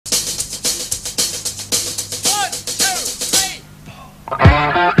Hello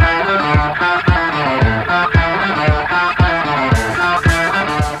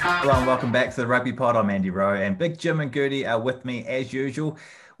and welcome back to the Rugby Pod. I'm Andy Rowe and Big Jim and Goody are with me as usual.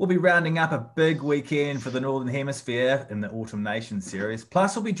 We'll be rounding up a big weekend for the Northern Hemisphere in the Autumn Nations series.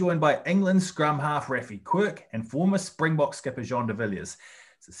 Plus, we'll be joined by England scrum half Raffi Quirke and former Springbok skipper Jean De Villiers.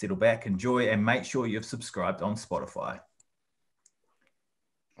 So settle back, enjoy, and make sure you've subscribed on Spotify.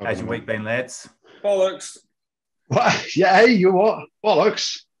 How's your week been, lads? Bollocks. What? Yeah, hey, you what?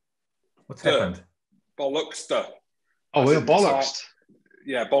 Bollocks. What's happened? Bollockster. Oh, we're bollocks.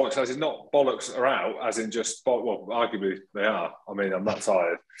 Yeah, bollocks, as in not bollocks are out, as in just, well, arguably they are. I mean, I'm not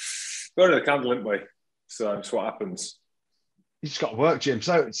tired. Burning the candle, didn't we? So that's what happens. You just got to work, Jim.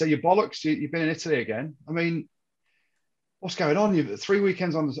 So you're bollocks. You've been in Italy again. I mean, what's going on? You've 3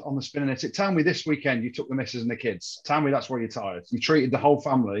 weekends on the spin in Italy. Tell me this weekend you took the missus and the kids. Tell me that's why you're tired. You treated the whole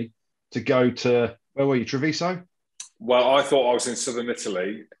family to go to, where were you, Treviso? Well, I thought I was in southern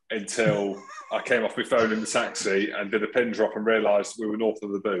Italy until I came off my phone in the taxi and did a pin drop and realised we were north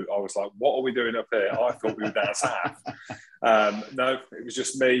of the boot. I was like, what are we doing up here? I thought we were down south. No, it was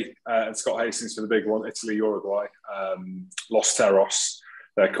just me and Scott Hastings for the big one, Italy, Uruguay. Los Terros,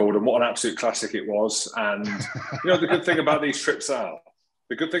 they're called. And what an absolute classic it was. And, you know, the good thing about these trips are,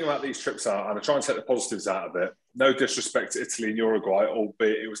 and I try and take the positives out of it, no disrespect to Italy and Uruguay,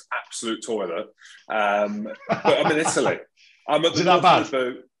 albeit it was absolute toilet. But I'm in Italy. I'm at the north of the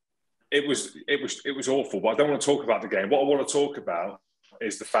boot. It was awful, but I don't want to talk about the game. What I want to talk about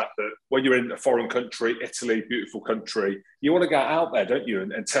is the fact that when you're in a foreign country, Italy, beautiful country, you want to get out there, don't you?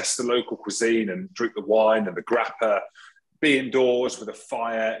 And test the local cuisine and drink the wine and the grappa, be indoors with a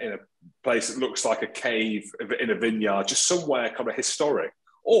fire in a place that looks like a cave in a vineyard, just somewhere kind of historic.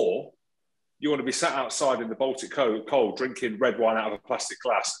 Or you want to be sat outside in the Baltic cold, drinking red wine out of a plastic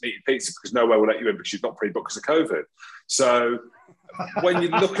glass and eating pizza because nowhere will let you in because you've not pre-booked because of COVID. So when you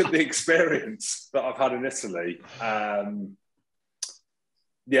look at the experience that I've had in Italy,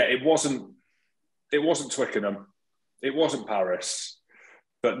 it wasn't Twickenham, it wasn't Paris,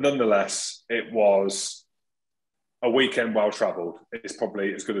 but nonetheless, it was a weekend well-travelled. It's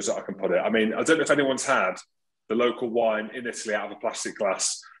probably as good as I can put it. I mean, I don't know if anyone's had the local wine in Italy out of a plastic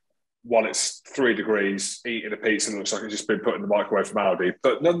glass while it's 3 degrees, eating a pizza and looks like it's just been put in the microwave from Aldi.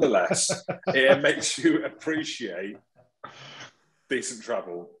 But nonetheless, it makes you appreciate decent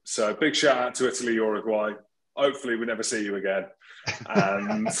travel. So big shout out to Italy, Uruguay. Hopefully we never see you again.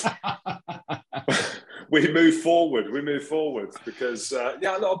 And we move forward because, look,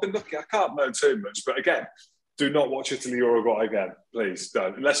 I've been looking, I can't moan too much, but again, do not watch Italy, Uruguay again. Please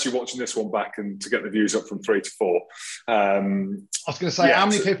don't, unless you're watching this one back and to get the views up from 3 to 4. I was going to say, how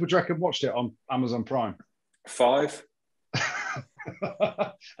many people do you reckon watched it on Amazon Prime? 5. And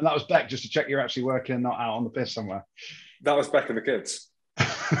that was Beck, just to check you're actually working and not out on the piss somewhere. That was Beck and the kids.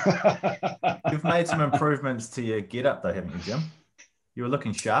 You've made some improvements to your get-up though, haven't you, Jim? You were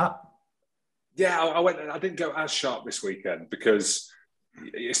looking sharp. Yeah, I didn't go as sharp this weekend because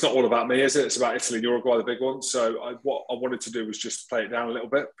it's not all about me, is it? It's about Italy and Uruguay, the big one. So what I wanted to do was just play it down a little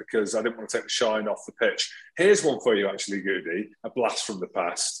bit because I didn't want to take the shine off the pitch. Here's one for you, actually, Goody, a blast from the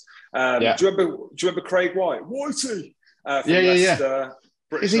past. Do you remember Craig White? Whitey! Leicester,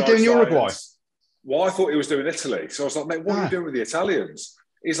 Is he doing Uruguay? Well, I thought he was doing Italy. So I was like, mate, what are you doing with the Italians?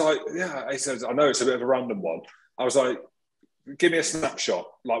 He's like, yeah. He says, I know it's a bit of a random one. I was like, give me a snapshot.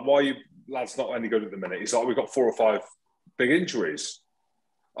 Like, why are you lads not any good at the minute? He's like, we've got 4 or 5 big injuries.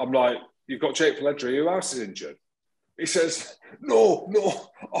 I'm like, you've got Jake Pelledri, who else is injured? He says, no,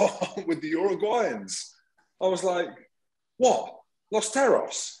 with the Uruguayans. I was like, what? Los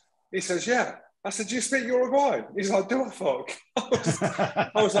Terros? He says, yeah. I said, do you speak Uruguayan? He's like, do I fuck?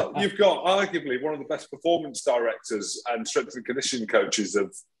 I was like, you've got arguably one of the best performance directors and strength and conditioning coaches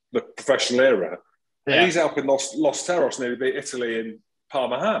of the professional era. Yeah. And he's helping Los Terros nearly beat Italy in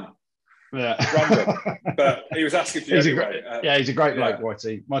Parma Ham. Yeah. Random. But he was asking for you anyway. He's a great bloke,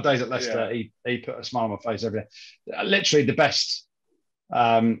 Whitey. My days at Leicester, he put a smile on my face every day. Literally the best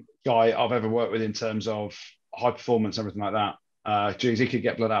guy I've ever worked with in terms of high performance, everything like that. He could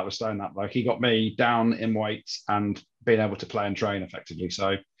get blood out of a stone, that bloke. He got me down in weight and being able to play and train effectively.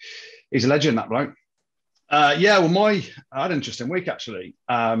 So he's a legend, that bloke. I had an interesting week, actually.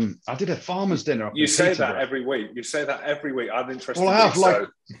 I did a farmer's dinner up in say Peterborough. that every week. You say that every week. I had an interesting week. So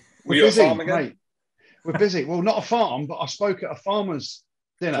we're busy, mate. We're busy. Well, not a farm, but I spoke at a farmer's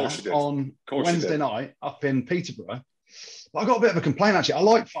dinner on Wednesday night up in Peterborough. But I got a bit of a complaint, actually. I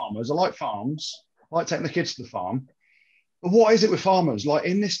like farmers. I like farms. I like taking the kids to the farm. But what is it with farmers? Like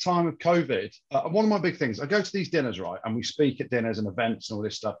in this time of COVID, one of my big things, I go to these dinners, right? And we speak at dinners and events and all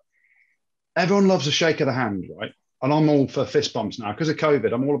this stuff. Everyone loves a shake of the hand, right? and I'm all for fist bumps now. Because of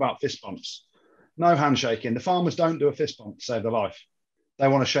COVID, I'm all about fist bumps. No handshaking. The farmers don't do a fist bump to save their life. They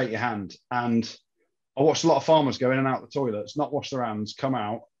want to shake your hand. And I watched a lot of farmers go in and out the toilets, not wash their hands, come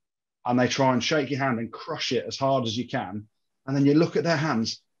out, and they try and shake your hand and crush it as hard as you can. And then you look at their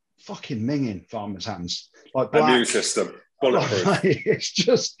hands, fucking minging farmers' hands. Like black. Immune system, bulletproof. It's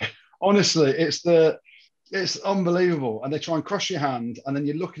just, honestly, it's unbelievable. And they try and crush your hand, and then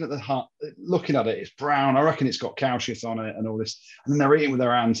you're looking at it, it's brown. I reckon it's got cow shit on it and all this. And then they're eating with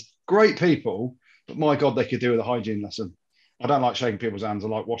their hands. Great people, but my God, they could do with a hygiene lesson. I don't like shaking people's hands. I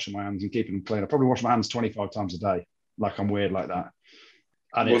like washing my hands and keeping them clean. I probably wash my hands 25 times a day. Like I'm weird like that.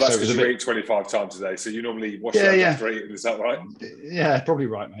 And well, that's because you eat 25 times a day. So you normally wash your hands after eating. Is that right? Yeah, probably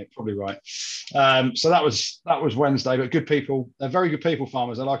right, mate. Probably right. So that was Wednesday, but good people. They're very good people,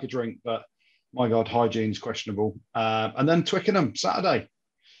 farmers. They like a drink, but my God, hygiene's questionable. And then Twickenham, Saturday.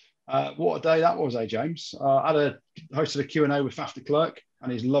 What a day that was, James? I hosted a Q&A with Raffi Quirke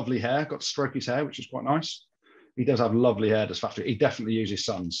and his lovely hair. Got to stroke his hair, which is quite nice. He does have lovely hair, does Raffi. He definitely uses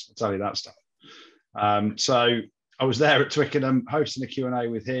suns, I'll tell you that stuff. So I was there at Twickenham hosting a Q&A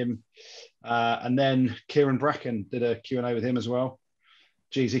with him. And then Kieran Bracken did a Q&A with him as well.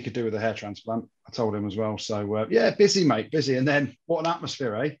 Geez, he could do with a hair transplant. I told him as well. So, busy, mate, busy. And then what an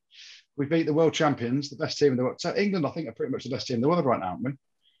atmosphere, eh? We beat the world champions, the best team in the world. So England, I think, are pretty much the best team in the world right now, aren't we?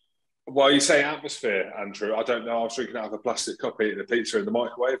 Well, you say atmosphere, Andrew. I don't know. I was drinking out of a plastic cup, eating a pizza in the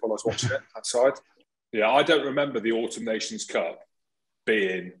microwave while I was watching it outside. Yeah, I don't remember the Autumn Nations Cup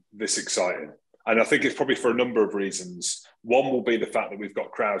being this exciting. And I think it's probably for a number of reasons. One will be the fact that we've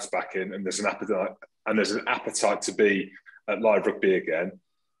got crowds back in and there's an appetite to be at live rugby again.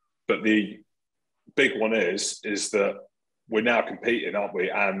 But the big one is that we're now competing, aren't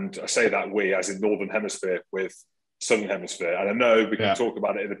we? And I say that we, as in Northern Hemisphere, with Southern Hemisphere. And I know we can talk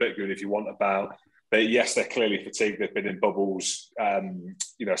about it in a bit, Goode, if you want, about yes, they're clearly fatigued. They've been in bubbles,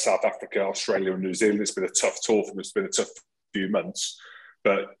 South Africa, Australia and New Zealand. It's been a tough tour for them. It's been a tough few months.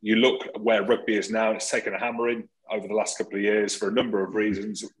 But you look at where rugby is now, it's taken a hammering over the last couple of years for a number of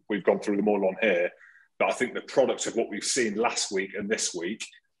reasons. We've gone through them all on here. But I think the product of what we've seen last week and this week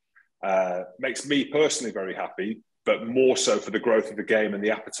makes me personally very happy, but more so for the growth of the game and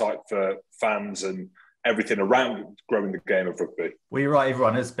the appetite for fans and everything around growing the game of rugby. Well, you're right.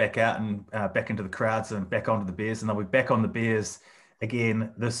 Everyone is back out and back into the crowds and back onto the beers. And they'll be back on the beers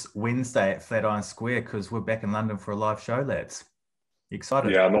again this Wednesday at Flatiron Square because we're back in London for a live show, lads. You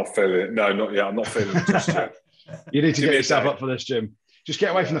excited? Yeah, I'm not feeling it. No, not yet. I'm not feeling it just yet. You need to get yourself up for this, Jim. Just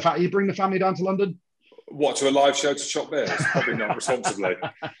get away from the fact you bring the family down to London. What, to a live show to chop beers? Probably not responsibly.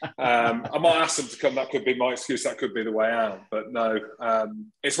 I might ask them to come. That could be my excuse. That could be the way out. But no,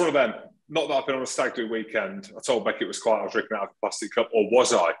 it's one of them. Not that I've been on a stag do weekend. I told Becky it was quiet. I was drinking out of a plastic cup. Or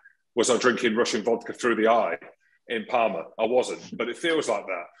was I? Was I drinking Russian vodka through the eye in Parma? I wasn't. But it feels like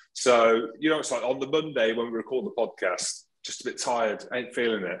that. So, it's like on the Monday when we record the podcast, just a bit tired, ain't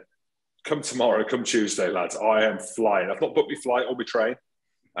feeling it. Come tomorrow, come Tuesday, lads. I am flying. I've not booked my flight or my train.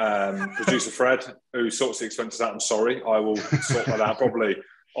 Producer Fred, who sorts the expenses out, I'm sorry. I will sort that out probably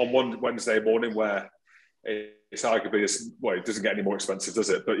on one Wednesday morning where it's arguably, it doesn't get any more expensive,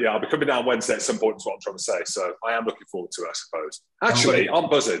 does it? But yeah, I'll be coming down Wednesday at some point is what I'm trying to say. So I am looking forward to it, I suppose. Actually, I'm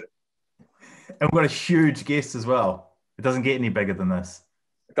buzzing. And we've got a huge guest as well. It doesn't get any bigger than this.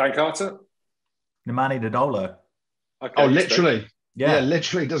 Dan Carter? Nemani Dodolo. Okay, literally. Yeah,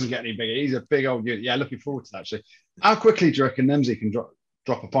 literally doesn't get any bigger. He's a big old unit. Yeah, looking forward to that, actually. How quickly do you reckon Nemzi can drop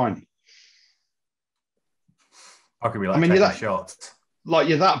a pint? I could be like taking shots. Like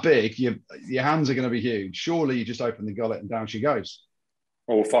you're that big, your hands are going to be huge. Surely you just open the gullet and down she goes.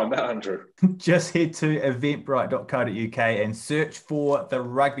 Well, we'll find out, Andrew. Just head to eventbrite.co.uk and search for the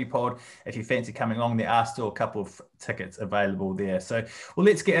Rugby Pod. If you fancy coming along, there are still a couple of tickets available there. So, well,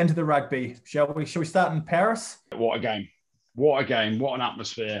 let's get into the rugby, shall we? Shall we start in Paris? What a game. What a game. What an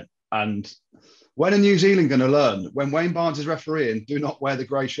atmosphere. And when are New Zealand going to learn? When Wayne Barnes is refereeing, do not wear the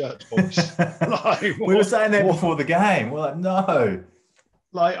grey shirts, boys. We were saying that before the game. We're like, no.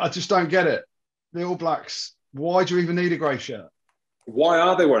 I just don't get it. The All Blacks, why do you even need a grey shirt? Why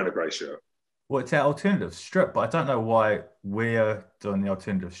are they wearing a grey shirt? Well, it's our alternative strip, but I don't know why we're doing the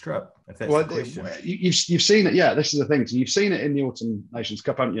alternative strip, if that's the question. You've seen it, yeah, this is the thing. So you've seen it in the Autumn Nations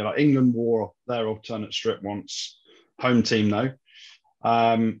Cup, haven't you? Like England wore their alternate strip once. Home team, though.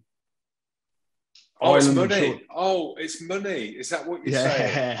 It's money. It's money. Is that what you're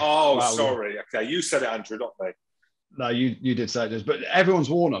saying? Oh, wow. Sorry. Okay, you said it, Andrew, not me. No, you did say it. But everyone's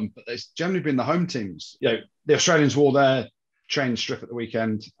worn them, but it's generally been the home teams. The Australians wore their chain strip at the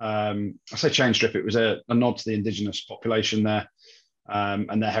weekend. I say chain strip, it was a nod to the indigenous population there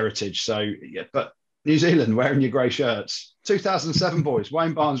and their heritage. So, yeah, but New Zealand wearing your grey shirts. 2007, boys.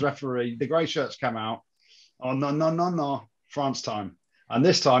 Wayne Barnes referee. The grey shirts come out. Oh, no. France time. And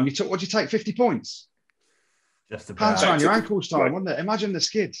this time, what'd you take? 50 points? Just about. Pants around your ankles time, wasn't it? Imagine the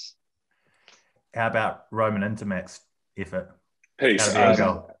skids. How about Roman Intermax effort? Peace.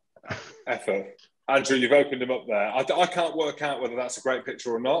 Effort. Andrew, you've opened him up there. I can't work out whether that's a great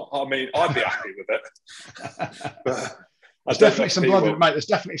picture or not. I mean, I'd be happy with it. But there's definitely some blood in it, mate. There's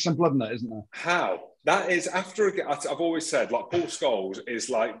definitely some blood in it, isn't there? How? That is after I've always said, like Paul Scholes is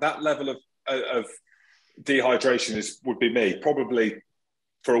like that level of dehydration would be me, probably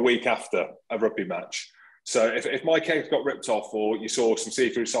for a week after a rugby match. So if my cake got ripped off or you saw some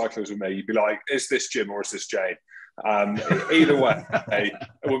see-through cyclers with me, you'd be like, is this Jim or is this Jane? Either way, I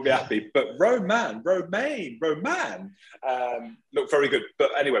wouldn't be happy. But Romain looked very good.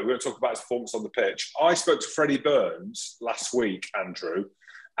 But anyway, we're going to talk about his performance on the pitch. I spoke to Freddie Burns last week, Andrew,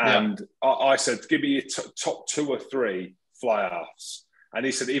 and I said, give me your top 2 or 3 fly-halves. And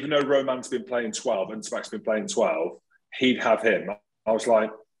he said, even though Roman's been playing 12 and Smack's been playing 12, he'd have him. I was like,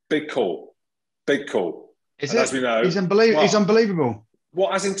 big call. As we know, he's unbelievable.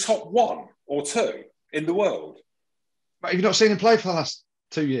 What, as in top 1 or 2 in the world? But have you not seen him play for the last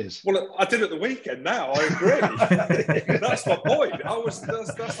 2 years? Well, I did at the weekend now, I agree. That's my point. That's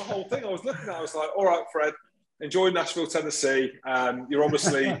the whole thing. I was looking at it, I was like, all right, Fred, enjoy Nashville, Tennessee. You're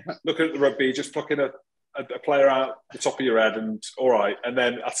obviously looking at the rugby, just plucking a player out the top of your head, and all right. And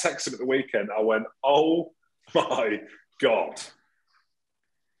then I texted him at the weekend. I went, oh my God.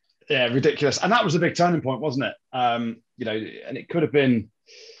 Yeah, ridiculous. And that was a big turning point, wasn't it? And it could have been,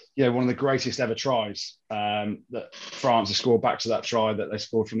 one of the greatest ever tries that France has scored back to that try that they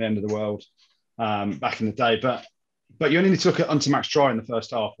scored from the end of the world back in the day. But you only need to look at Untermax's try in the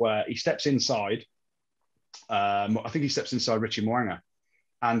first half where he steps inside. I think he steps inside Richie Mo'unga,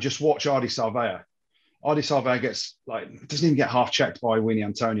 and just watch Ardie Savea. Ardie Savea doesn't even get half checked by Winnie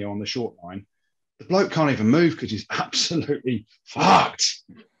Antonio on the short line. The bloke can't even move because he's absolutely fucked.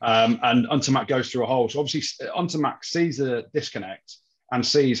 And Untermax goes through a hole. So obviously Untermax sees the disconnect and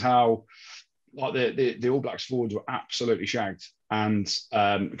sees how the All Blacks forwards were absolutely shagged, and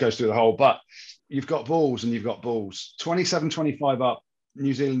goes through the hole. But you've got balls and you've got balls. 27-25 up.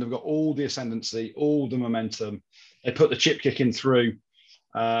 New Zealand have got all the ascendancy, all the momentum. They put the chip kick in through.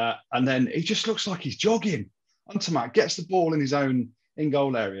 And then he just looks like he's jogging. Untermax gets the ball in his own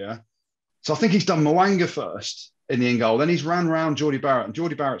in-goal area. So I think he's done Mo'unga first in the in-goal. Then he's ran round Geordie Barrett, and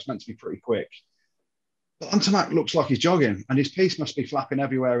Geordie Barrett's meant to be pretty quick. But Untermax looks like he's jogging, and his piece must be flapping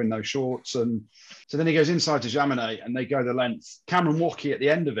everywhere in those shorts. And so then he goes inside to Jaminet, and they go the length. Cameron Walkie at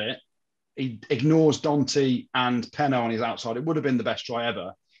the end of it, he ignores Dante and Penno on his outside. It would have been the best try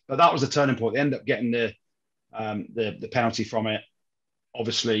ever. But that was the turning point. They end up getting the penalty from it.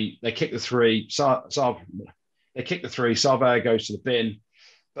 Obviously, they kick the 3. They kick the 3. Savea goes to the bin.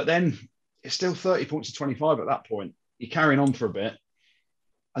 But then it's still 30 points to 25 at that point. You're carrying on for a bit.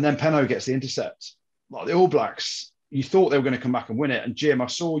 And then Penno gets the intercept. Like the All Blacks, you thought they were going to come back and win it. And Jim, I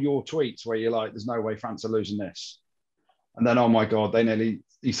saw your tweets where you're like, there's no way France are losing this. And then, oh my God,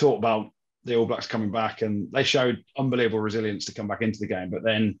 you thought about the All Blacks coming back, and they showed unbelievable resilience to come back into the game. But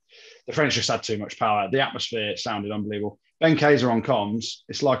then the French just had too much power. The atmosphere sounded unbelievable. Ben Kayser on comms,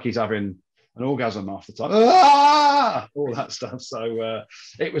 it's like he's having an orgasm half the time. All that stuff. So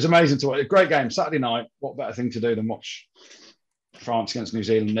it was amazing to watch. A great game. Saturday night, what better thing to do than watch France against New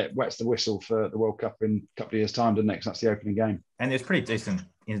Zealand? It wets the whistle for the World Cup in a couple of years' time, doesn't it? Because that's the opening game. And there's pretty decent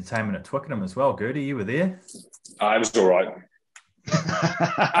entertainment at Twickenham as well. Goody, you were there? It was all right.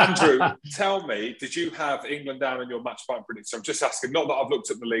 Andrew, tell me, did you have England down on your match point prediction? I'm just asking, not that I've looked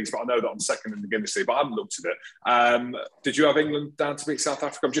at the leagues, but I know that I'm second in the Guinness League, but I haven't looked at it. Did you have England down to beat South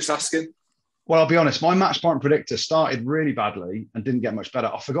Africa? I'm just asking. Well, I'll be honest, my match point predictor started really badly and didn't get much better.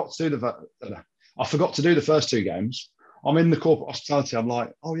 I forgot to do the first 2 games. I'm in the corporate hospitality. I'm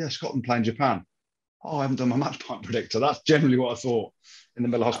like, oh yeah, Scotland playing Japan. Oh, I haven't done my match point predictor. That's generally what I thought in the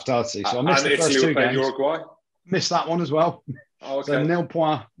middle of hospitality. So I missed the first 2 games. Uruguay? Missed that one as well. Oh, okay. So nil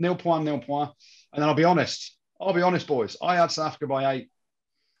point. And then I'll be honest, boys. I had South Africa by 8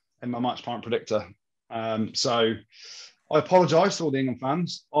 in my match point predictor. So I apologise to all the England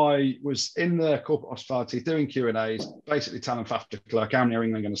fans. I was in the corporate hospitality doing Q&As, basically telling Faf de Klerk how many are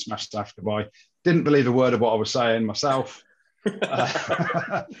England going to smash South Africa by. Didn't believe a word of what I was saying myself. But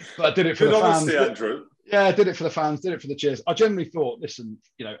I did it for the fans. Andrew. Yeah, I did it for the fans, did it for the cheers. I generally thought, listen,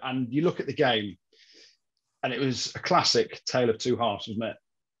 and you look at the game, and it was a classic tale of 2 halves, wasn't it?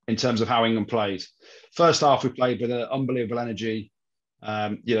 In terms of how England played. First half, we played with an unbelievable energy.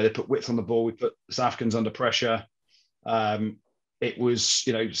 They put width on the ball. We put the South Africans under pressure. It was,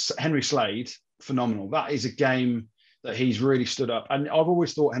 Henry Slade, phenomenal. That is a game that he's really stood up. And I've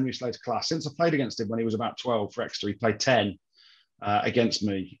always thought Henry Slade's class. Since I played against him when he was about 12 for Exeter, he played 10 against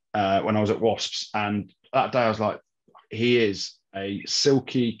me when I was at Wasps. And that day I was like, he is a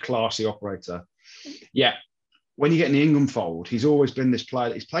silky, classy operator. Yeah, when you get in the England fold, he's always been this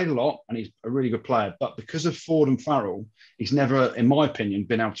player. He's played a lot and he's a really good player. But because of Ford and Farrell, he's never, in my opinion,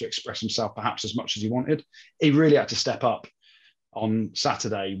 been able to express himself perhaps as much as he wanted. He really had to step up on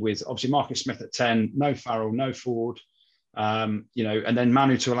Saturday with obviously Marcus Smith at 10, no Farrell, no Ford, and then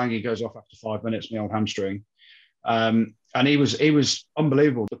Manu Tuolangi goes off after 5 minutes, my old hamstring. And he was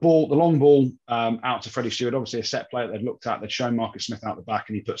unbelievable. The long ball out to Freddie Stewart, obviously a set play that they'd looked at. They'd shown Marcus Smith out the back,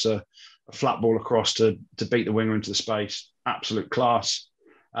 and he puts a flat ball across to beat the winger into the space. Absolute class.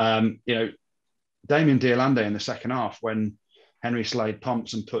 Damien Diolande in the second half, when Henry Slade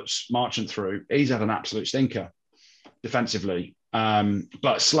pumps and puts Marchant through, he's had an absolute stinker defensively.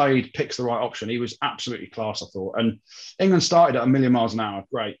 But Slade picks the right option. He was absolutely class, I thought. And England started at a million miles an hour.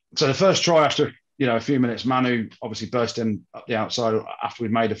 Great. So the first try after a few minutes, Manu obviously burst in up the outside after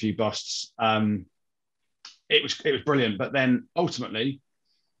we'd made a few busts. It was brilliant. But then ultimately,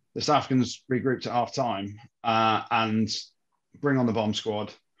 the South Africans regrouped at half time and bring on the bomb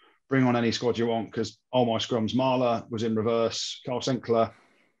squad, bring on any squad you want, because all my scrums, Marler was in reverse, Carl Sinclair,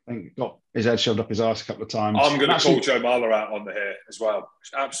 I think, got his head shoved up his arse a couple of times. I'm going to call Joe Marler out on the here as well.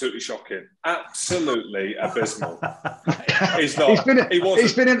 It's absolutely shocking. Absolutely abysmal. He's not.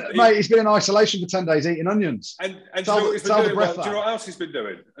 He's been in isolation for 10 days eating onions. And do you know what he's been doing? Do you know what else he's been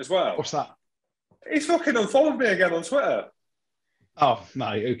doing as well? What's that? He's fucking unfollowed me again on Twitter. Oh,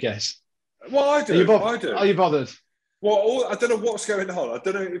 mate, who cares? Well, I do. I do. Are you bothered? Well, I don't know what's going on. I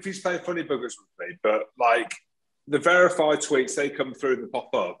don't know if he's playing funny buggers with me, but like the verified tweets, they come through and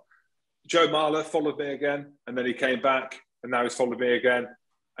pop up. Joe Marler followed me again, and then he came back, and now he's followed me again,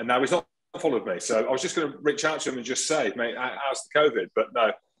 and now he's not followed me. So I was just going to reach out to him and just say, mate, how's the COVID? But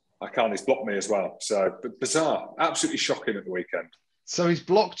no, I can't. He's blocked me as well. So bizarre, absolutely shocking at the weekend. So he's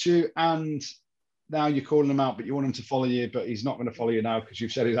blocked you, and now you're calling him out, but you want him to follow you, but he's not going to follow you now because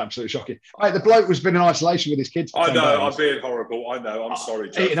you've said he's absolutely shocking. Right, the bloke was been in isolation with his kids. I know, I'm being horrible. I know, I'm sorry,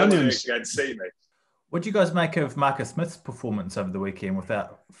 Joe. Eating onions. Again, see me. What do you guys make of Marcus Smith's performance over the weekend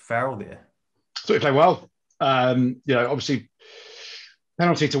without Farrell there? I thought he played well. Obviously,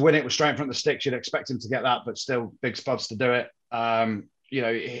 penalty to win it was straight in front of the sticks. You'd expect him to get that, but still big spuds to do it.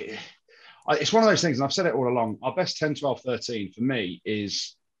 It's one of those things, and I've said it all along. Our best 10, 12, 13 for me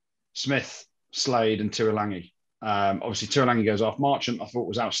is Smith, Slade, and Tuolangi. Obviously, Tuolangi goes off. Marchant, I thought,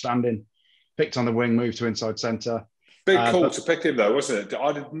 was outstanding. Picked on the wing, moved to inside centre. Big call to pick him, though, wasn't it?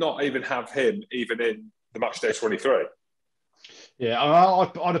 I did not even have him even in the match day 23. Yeah,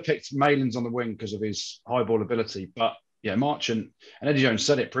 I'd have picked Malins on the wing because of his high ball ability. But yeah, Marchant, and Eddie Jones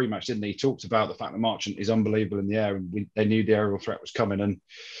said it pretty much, didn't he? He talked about the fact that Marchant is unbelievable in the air, and they knew the aerial threat was coming. And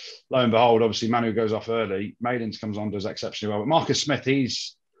lo and behold, obviously Manu goes off early. Malins comes on, does exceptionally well. But Marcus Smith,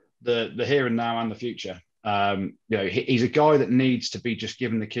 he's the here and now and the future. He's a guy that needs to be just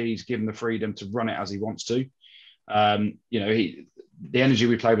given the keys, given the freedom to run it as he wants to. The energy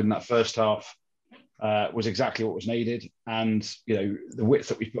we played with in that first half was exactly what was needed, and the width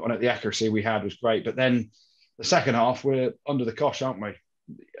that we put on it, the accuracy we had was great. But then the second half, we're under the cosh, aren't we?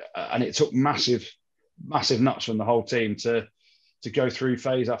 And it took massive nuts from the whole team to go through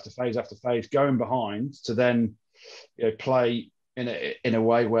phase after phase after phase, going behind to then play in a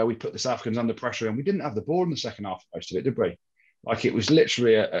way where we put the South Africans under pressure, and we didn't have the ball in the second half most of it, did we? Like, it was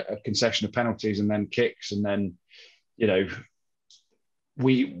literally a concession of penalties and then kicks, and then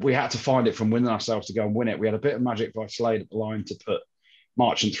we had to find it from within ourselves to go and win it. We had a bit of magic by Slade at the line to put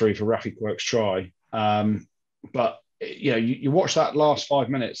Marchant through for Raffi Quirke's try. But you watch that last 5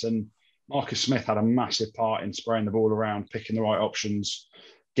 minutes, and Marcus Smith had a massive part in spraying the ball around, picking the right options,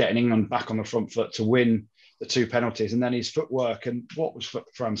 getting England back on the front foot to win the 2 penalties. And then his footwork, and what was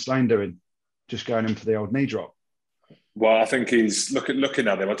Frans Slane doing? Just going in for the old knee drop. Well, I think he's looking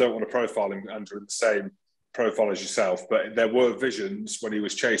at him. I don't want to profile him under the same profile as yourself, but there were visions when he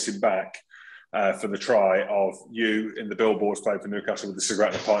was chasing back for the try of you in the billboards playing for Newcastle with the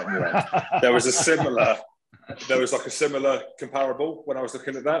cigarette and a pint in your hand. There was like a similar comparable when I was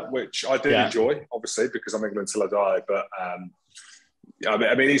looking at that, which I did enjoy, obviously, because I'm England till I die. But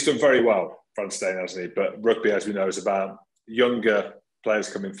I mean, he's done very well, Frans Slane, hasn't he? But rugby, as we know, is about younger players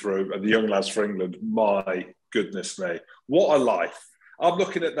coming through, and the young lads for England. My goodness me, what a life! I'm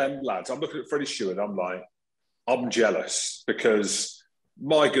looking at them lads. I'm looking at Freddie Stewart. I'm like, I'm jealous, because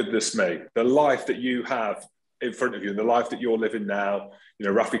my goodness me, the life that you have in front of you and the life that you're living now,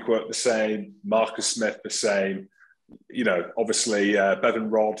 Raffi Quirke the same, Marcus Smith the same, obviously Bevan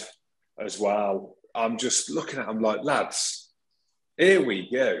Rodd, as well. I'm just looking at them like, lads, here we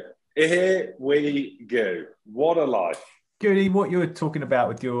go. Here we go. What a life. Goody, what you were talking about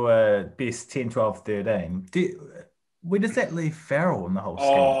with your best 10, 12, 13, where does that leave Farrell in the whole scheme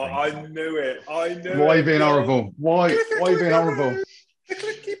of things? I knew it. I knew Why it. are you being horrible? Why are you being horrible? The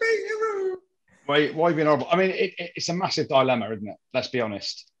clicky beateroo. Why are you being horrible? I mean, it's a massive dilemma, isn't it? Let's be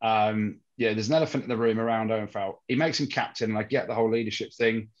honest. There's an elephant in the room around Owen Farrell. He makes him captain, and I get the whole leadership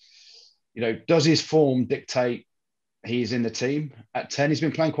thing. You know, does his form dictate he's in the team? At 10, he's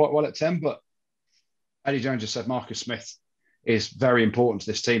been playing quite well at 10, but Eddie Jones just said Marcus Smith is very important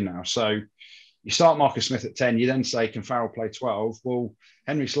to this team now. So you start Marcus Smith at 10, you then say, can Farrell play 12? Well,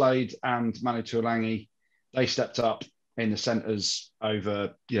 Henry Slade and Manu Tuolangi, they stepped up in the centres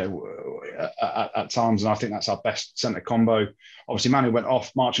over, at times, and I think that's our best centre combo. Obviously, Manu went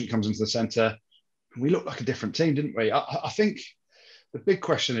off, Marchant comes into the centre. We looked like a different team, didn't we? I think the big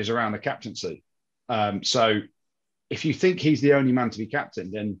question is around the captaincy. So if you think he's the only man to be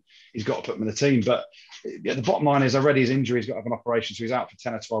captain, then he's got to put him in the team. But the bottom line is already his injury, he's got to have an operation, so he's out for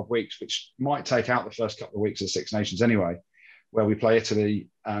 10 or 12 weeks, which might take out the first couple of weeks of the Six Nations anyway, where we play Scotland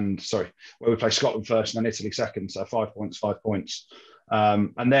first and then Italy second, so 5 points.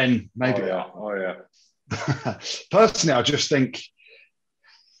 And then maybe... Oh, yeah. Personally, I just think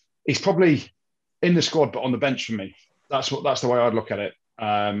he's probably in the squad, but on the bench for me. That's the way I'd look at it.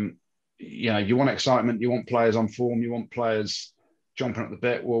 You want excitement, you want players on form, you want players jumping at the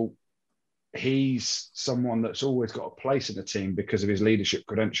bit. Well, he's someone that's always got a place in the team because of his leadership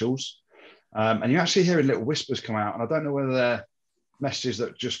credentials. And you're actually hearing little whispers come out, and I don't know whether they're messages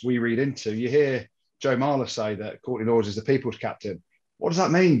that just we read into. You hear Joe Marler say that Courtney Lawes is the people's captain. What does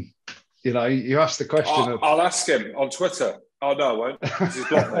that mean? You know, you ask the question. I'll ask him on Twitter. Oh, no, I won't. He's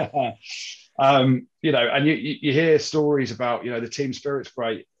blocked me. And you hear stories about, the team spirit's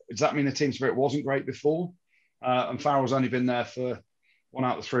great. Does that mean the team spirit wasn't great before? And Farrell's only been there for 1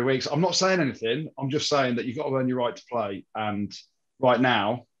 out of 3 weeks. I'm not saying anything. I'm just saying that you've got to earn your right to play. And right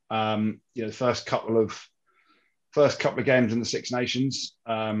now, the first couple of games in the Six Nations,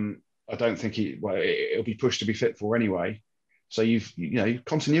 I don't think it'll be pushed to be fit for anyway. So you've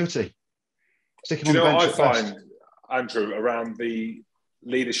continuity. Stick him on the bench. I find, Andrew, around the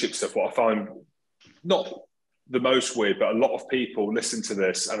leadership stuff, what I find not the most weird, but a lot of people listen to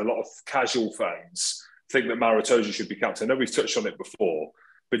this and a lot of casual fans think that Maro Itoje should be captain. I know we've touched on it before,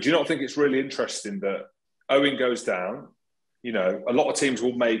 but do you not think it's really interesting that Owen goes down? A lot of teams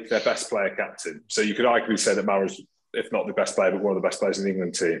will make their best player captain. So you could arguably say that Maro's, if not the best player, but one of the best players in the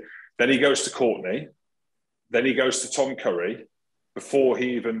England team. Then he goes to Courtney. Then he goes to Tom Curry before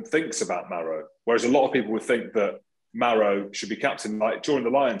he even thinks about Maro. Whereas a lot of people would think that Maro should be captain, like during the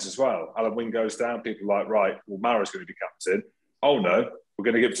Lions as well. Alan Wynne goes down, people are like, right, well, Maro's going to be captain. Oh, no, we're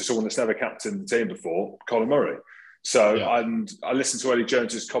going to give it to someone that's never captained the team before, Colin Murray. So, and I listened to Eddie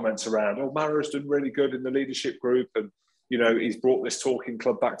Jones's comments around, Maro's done really good in the leadership group and, he's brought this talking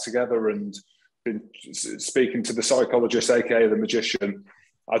club back together and been speaking to the psychologist, aka the magician.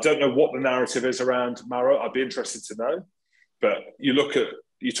 I don't know what the narrative is around Maro. I'd be interested to know. But you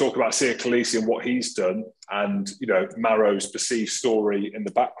talk about Sia Khaleesi and what he's done, and Maro's perceived story in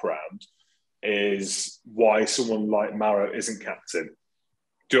the background is why someone like Maro isn't captain.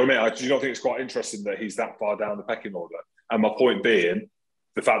 Do you know what I mean? Do you not think it's quite interesting that he's that far down the pecking order? And my point being,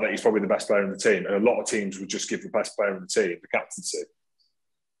 the fact that he's probably the best player in the team, and a lot of teams would just give the best player in the team the captaincy.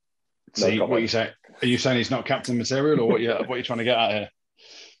 What are you saying? Are you saying he's not captain material, or what are you trying to get at here?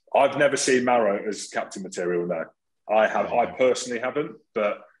 I've never seen Maro as captain material, no. I personally haven't,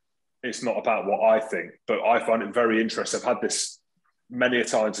 but it's not about what I think. But I find it very interesting. I've had this many a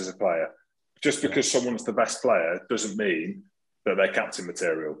times as a player. Just because someone's the best player doesn't mean that they're captain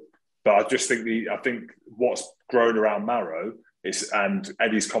material. But I just think I think what's grown around Maro and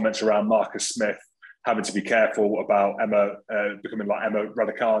Eddie's comments around Marcus Smith having to be careful about Emma becoming like Emma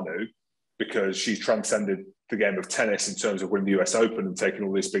Raducanu because she's transcended the game of tennis in terms of winning the US Open and taking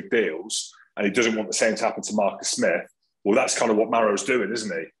all these big deals. And he doesn't want the same to happen to Marcus Smith. Well, that's kind of what Maro's doing,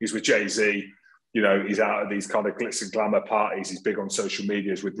 isn't he? He's with Jay-Z. He's out at these kind of glitz and glamour parties. He's big on social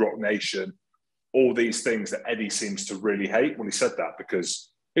medias with Rock Nation. All these things that Eddie seems to really hate when he said that, because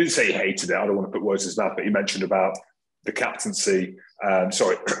he didn't say he hated it. I don't want to put words in his mouth, but he mentioned about the captaincy.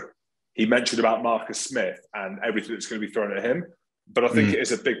 He mentioned about Marcus Smith and everything that's going to be thrown at him. But I think it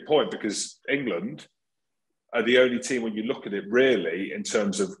is a big point because England are the only team, when you look at it really, in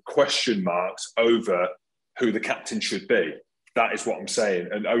terms of question marks over who the captain should be. That is what I'm saying.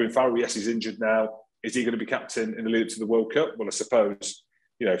 And Owen Farrell, yes, he's injured now. Is he going to be captain in the lead up to the World Cup? Well, I suppose,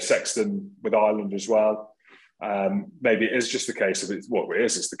 Sexton with Ireland as well. maybe it is just the case of it's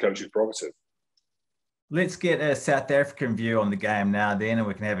the coach's prerogative. Let's get a South African view on the game now then, and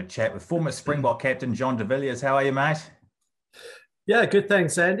we can have a chat with former Springbok captain Jean De Villiers. How are you, mate? Yeah, good,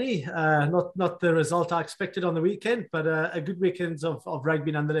 thanks, Andy. Not the result I expected on the weekend, but a good weekend of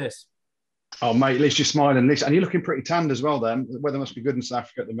rugby nonetheless. Oh, mate, at least you're smiling. And you're looking pretty tanned as well then. The weather must be good in South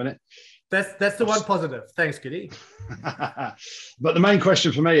Africa at the minute. That's the one positive. Thanks, Goody. But the main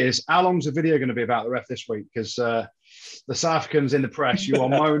question for me is, how long's the video going to be about the ref this week? Because the South Africans in the press, you are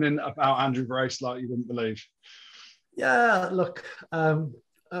moaning about Andrew Brace like you wouldn't believe. Yeah, look,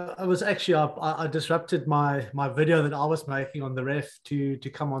 I was actually I disrupted my video that I was making on the ref to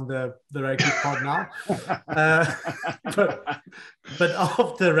come on the Rugby pod now. But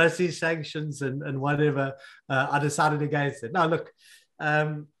after Rassie sanctions and whatever, I decided against it. No, look,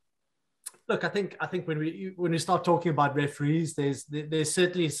 I think when we start talking about referees, there's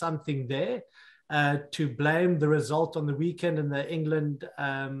certainly something there. To blame the result on the weekend in the England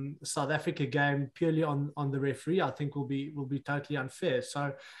South Africa game purely on the referee, I think will be totally unfair.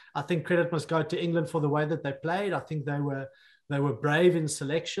 So I think credit must go to England for the way that they played. I think they were brave in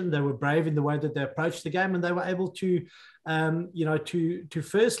selection, they were brave in the way that they approached the game, and they were able to to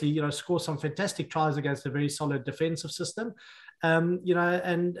firstly score some fantastic tries against a very solid defensive system. At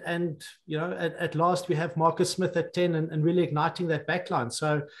last we have Marcus Smith at 10 and really igniting that backline.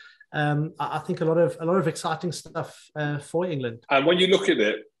 So I think a lot of exciting stuff for England. And when you look at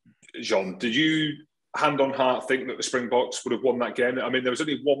it, Jean, did you hand on heart think that the Springboks would have won that game? I mean, there was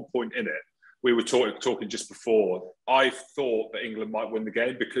only 1 point in it. We were talking just before. I thought that England might win the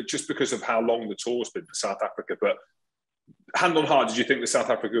game because of how long the tour's been for South Africa. But hand on heart, did you think that South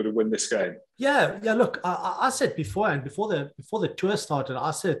Africa would have won this game? Yeah. Look, I said before the tour started,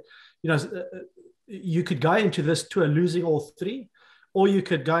 I said, you could go into this tour losing all three, or you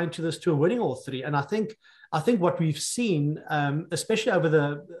could go into this tour winning all three. And I think what we've seen, especially over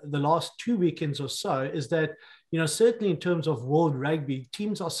the last 2 weekends or so, is that, certainly in terms of world rugby,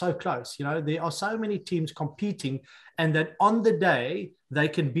 teams are so close. There are so many teams competing, and that on the day, they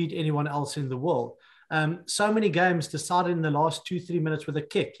can beat anyone else in the world. So many games decided in the last 2-3 minutes with a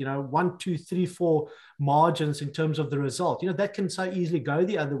kick, 1, 2, 3, 4 margins in terms of the result. That can so easily go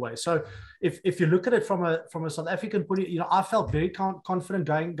the other way. So if you look at it from a South African point of view, I felt very confident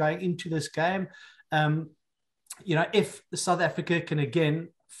going into this game. If South Africa can again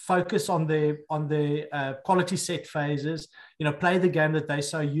focus on their quality set phases, play the game that they're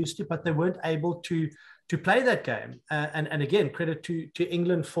so used to, but they weren't able to play that game. And again, credit to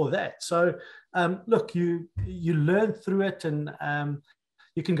England for that. So look, you learn through it, and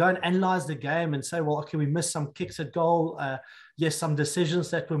you can go and analyze the game and say, well, okay, we missed some kicks at goal. Yes, some decisions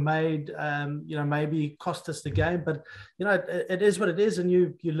that were made, maybe cost us the game, but it is what it is, and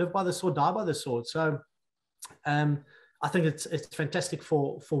you live by the sword, die by the sword. So I think it's fantastic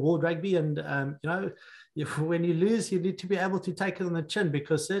for world rugby, and when you lose, you need to be able to take it on the chin,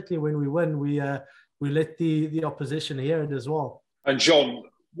 because certainly when we win, we let the opposition hear it as well. And John,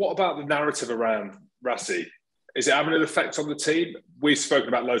 what about the narrative around Rassie? Is it having an effect on the team? We've spoken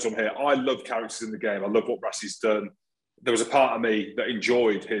about loads on here. I love characters in the game. I love what Rassie's done. There was a part of me that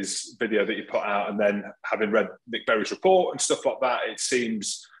enjoyed his video that he put out, and then having read Nick Berry's report and stuff like that, it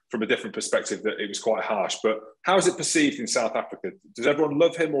seems from a different perspective that it was quite harsh. But how is it perceived in South Africa? Does everyone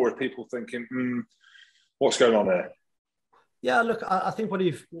love him, or are people thinking, what's going on there? Yeah, look, I think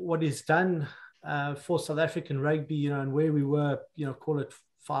what he's done for South African rugby, and where we were, call it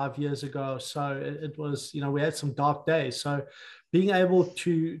 5 years ago or so, it was, we had some dark days. So being able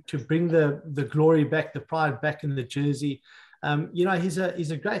to bring the glory back, the pride back in the jersey, he's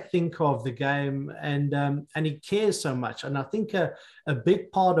a great thinker of the game, and he cares so much. And I think a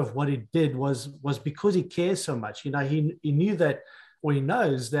big part of what he did was because he cares so much. He knew that, or he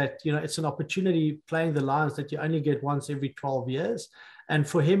knows that, it's an opportunity playing the Lions that you only get once every 12 years. And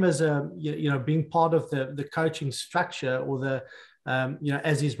for him, as being part of the coaching structure, or the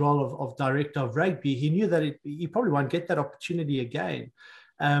as his role of director of rugby, he knew that he probably won't get that opportunity again,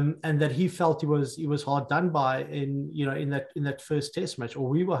 and that he felt he was hard done by in that first Test match, or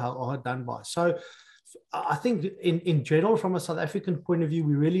we were hard done by. So I think in general, from a South African point of view,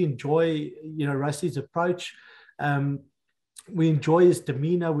 we really enjoy Rassie's approach. We enjoy his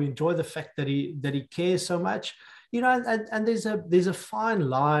demeanor. We enjoy the fact that he cares so much. And there's a fine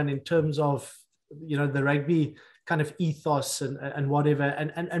line in terms of the rugby kind of ethos and whatever,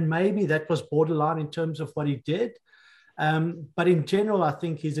 and maybe that was borderline in terms of what he did, but in general, I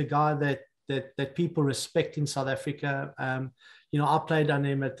think he's a guy that people respect in South Africa. I played under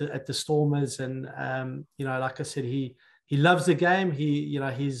him at the Stormers, and like I said, he loves the game.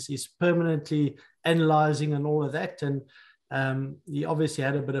 He's permanently analysing and all of that. And he obviously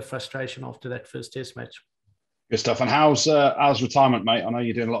had a bit of frustration after that first test match. Good stuff. And how's retirement, mate? I know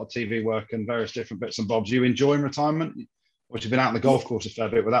you're doing a lot of TV work and various different bits and bobs. Are you enjoying retirement? Or have you been out on the golf course a fair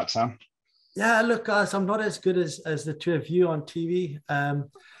bit with that, Sam? Yeah, look, guys, I'm not as good as the two of you on TV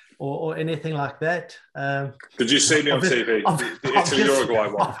or anything like that. Did you see me on TV? The Italy-Uruguay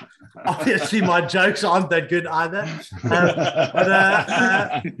one. Obviously, my jokes aren't that good either.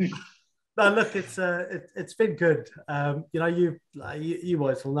 No, look, it's been good. You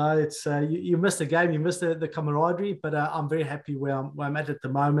boys will know it's you missed the game, you missed the camaraderie, but I'm very happy where I'm at the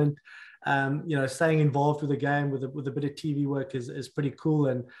moment. Staying involved with the game with a bit of TV work is pretty cool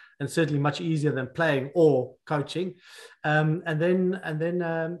and certainly much easier than playing or coaching. And then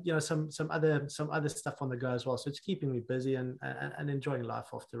some other stuff on the go as well. So it's keeping me busy and enjoying life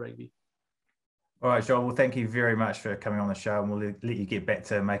after rugby. All right, John. Well, thank you very much for coming on the show, and we'll let you get back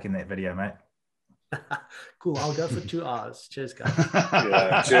to making that video, mate. Cool. I'll go for 2 hours. Cheers, guys.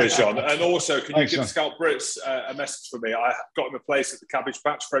 Yeah, cheers, John. And also, can you give Scout Brits a message for me? I got him a place at the Cabbage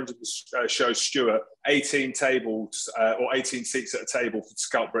Patch, friend of the show, Stuart. 18 tables or 18 seats at a table for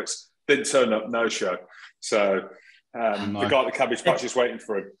Scout Brits. Didn't turn up, no show. So the guy at the Cabbage Patch is waiting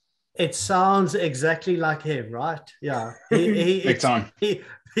for him. It sounds exactly like him, right? Yeah. Big time.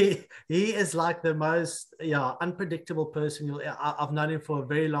 He is like the most unpredictable person. I've known him for a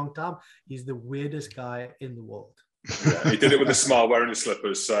very long time. He's the weirdest guy in the world. Yeah, he did it with a smile, wearing his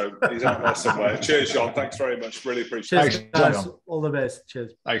slippers. So he's out there somewhere. Cheers, John. Thanks very much. Really appreciate it. Cheers, guys. All the best.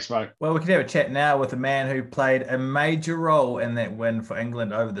 Cheers. Thanks, mate. Well, we can have a chat now with a man who played a major role in that win for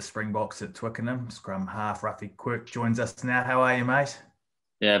England over the Springboks at Twickenham. Scrum half Raffi Quirke joins us now. How are you, mate?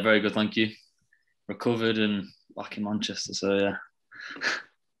 Yeah, very good, thank you. Recovered and back in Manchester, so yeah.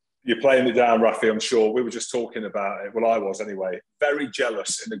 You're playing it down, Raffi, I'm sure. We were just talking about it. Well, I was anyway. Very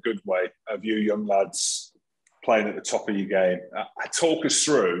jealous in a good way of you young lads playing at the top of your game. Talk us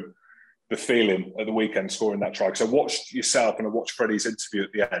through the feeling at the weekend scoring that try. Because I watched yourself and I watched Freddie's interview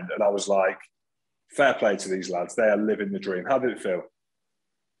at the end and I was like, fair play to these lads. They are living the dream. How did it feel?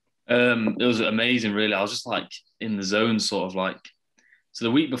 It was amazing, really. I was just like in the zone, sort of like. So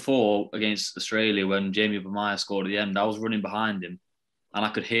the week before against Australia, when Jamie Bamaya scored at the end, I was running behind him. And I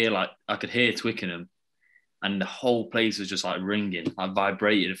could hear Twickenham, and the whole place was just like ringing, like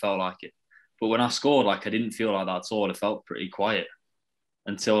vibrated. It felt like it. But when I scored, like I didn't feel like that at all. It felt pretty quiet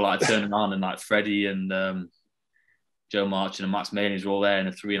until like I turned around and like Freddie and Joe Marchand and Max Maynes were all there in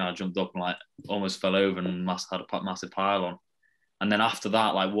the 3, and I jumped up and like almost fell over and had a massive pile on. And then after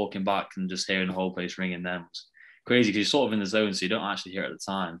that, like walking back and just hearing the whole place ringing, then was crazy because you're sort of in the zone, so you don't actually hear it at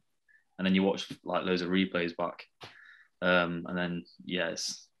the time, and then you watch like loads of replays back. And then,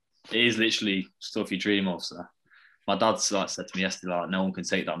 yes, it is literally stuff you dream of. So my dad like said to me yesterday, like, no one can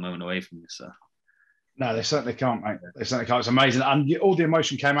take that moment away from you. So no, they certainly can't, mate. They certainly can't. It's amazing. And all the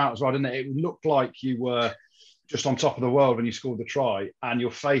emotion came out as well, didn't it? It looked like you were just on top of the world when you scored the try, and your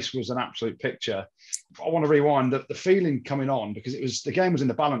face was an absolute picture. I want to rewind the feeling coming on, because the game was in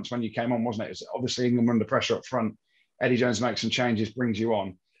the balance when you came on, wasn't it? It was obviously England were under pressure up front. Eddie Jones makes some changes, brings you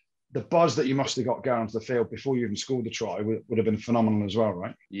on. The buzz that you must have got going onto the field before you even scored the try would have been phenomenal as well,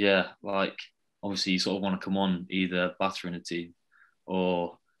 right? Yeah, like obviously you sort of want to come on either battering a team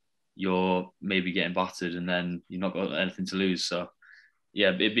or you're maybe getting battered and then you've not got anything to lose. So yeah,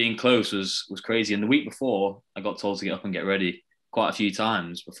 it being close was crazy. And the week before, I got told to get up and get ready quite a few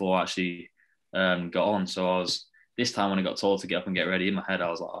times before I actually got on. So this time when I got told to get up and get ready, in my head I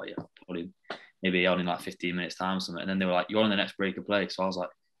was like, oh yeah, probably maybe on in like 15 minutes time or something. And then they were like, you're on the next break of play. So I was like,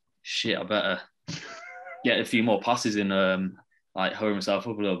 shit, I better get a few more passes in, like hurry myself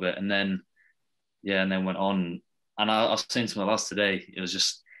up a little bit. And then went on. And I was saying to my lads today, it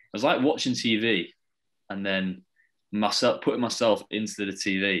was like watching TV and then putting myself into the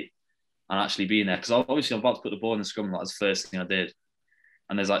TV and actually being there. Because obviously I'm about to put the ball in the scrum, like, that's the first thing I did.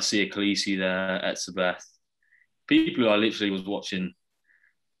 And there's like Sia Khaleesi there, Etzebeth, people who I literally was watching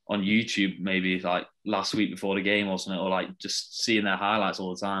on YouTube maybe like last week before the game or something, or like just seeing their highlights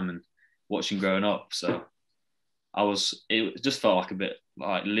all the time and watching growing up. So it just felt like a bit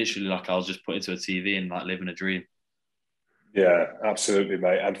like literally like I was just put into a TV and like living a dream. Yeah, absolutely,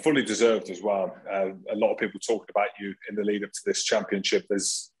 mate. And fully deserved as well. A lot of people talking about you in the lead up to this championship.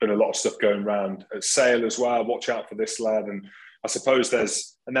 There's been a lot of stuff going around at Sale as well. Watch out for this lad. And I suppose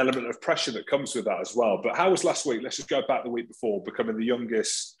there's an element of pressure that comes with that as well. But how was last week? Let's just go back the week before, becoming the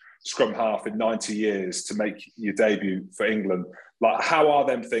youngest scrum half in 90 years to make your debut for England. Like, how are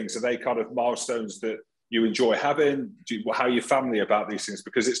them things? Are they kind of milestones that you enjoy having? How are your family about these things?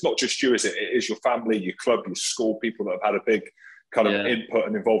 Because it's not just you, is it? It is your family, your club, your school, people that have had a big kind of input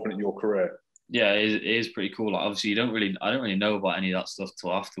and involvement in your career. Yeah, it is pretty cool. Like, obviously, I don't really know about any of that stuff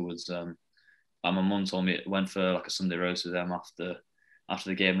till afterwards. Like my mum told me it went for like a Sunday roast with them after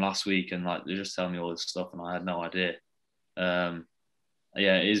the game last week, and like they're just telling me all this stuff, and I had no idea.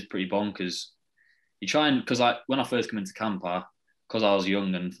 Yeah, it is pretty bonkers. You try and because like when I first came into camp, because I was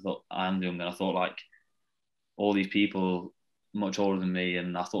young and thought I thought like all these people much older than me,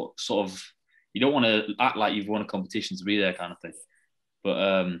 and I thought sort of you don't want to act like you've won a competition to be there kind of thing.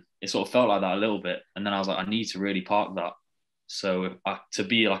 But it sort of felt like that a little bit, and then I was like, I need to really park that. So to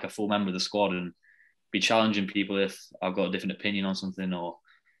be like a full member of the squad and be challenging people if I've got a different opinion on something, or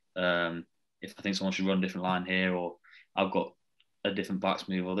if I think someone should run a different line here, or I've got a different backs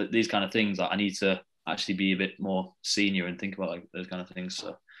move, or these kind of things. Like I need to actually be a bit more senior and think about like those kind of things.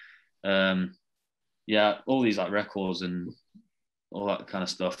 So yeah, all these like records and all that kind of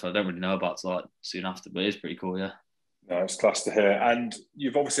stuff I don't really know about till like soon after, but it is pretty cool. Yeah. No, it's class to hear. And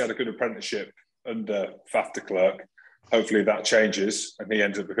you've obviously had a good apprenticeship under Faf de Klerk. Hopefully that changes and he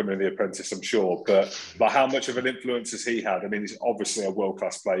ends up becoming the apprentice, I'm sure. But like, how much of an influence has he had? I mean, he's obviously a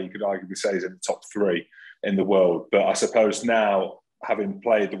world-class player. You could arguably say he's in the top 3 in the world. But I suppose now, having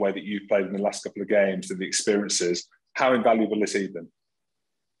played the way that you've played in the last couple of games and the experiences, how invaluable has he been?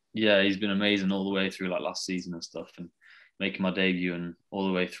 Yeah, he's been amazing all the way through like last season and stuff, and making my debut and all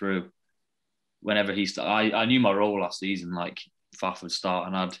the way through. Whenever he started, I knew my role last season, like Faf would start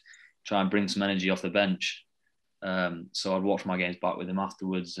and I'd try and bring some energy off the bench. So I'd watch my games back with him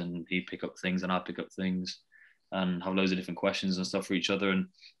afterwards, and he'd pick up things and I'd pick up things and have loads of different questions and stuff for each other. And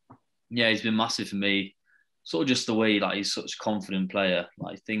yeah, he's been massive for me. Sort of just the way like he's such a confident player.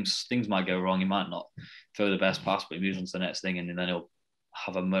 Like things might go wrong. He might not throw the best pass, but he moves on to the next thing, and then he'll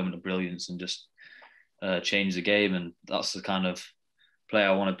have a moment of brilliance and just change the game. And that's the kind of player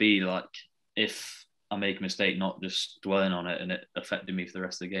I want to be. Like if I make a mistake, not just dwelling on it and it affected me for the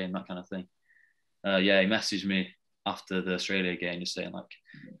rest of the game, that kind of thing. Yeah, he messaged me after the Australia game just saying like,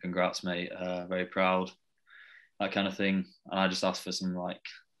 congrats mate, very proud, that kind of thing. And I just asked for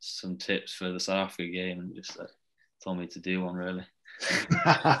some tips for the South Africa game, and just told me to do one really.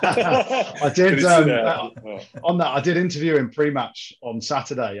 I did on that. I did interview him pre-match on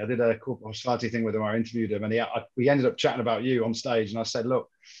Saturday. I did a corporate hospitality thing with him. I interviewed him, and we ended up chatting about you on stage. And I said, "Look,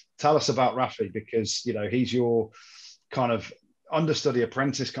 tell us about Raffi, because you know he's your kind of understudy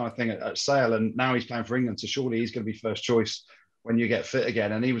apprentice kind of thing at Sale, and now he's playing for England. So surely he's going to be first choice when you get fit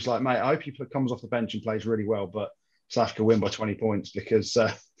again." And he was like, "Mate, I hope he comes off the bench and plays really well, but South Africa win by 20 points because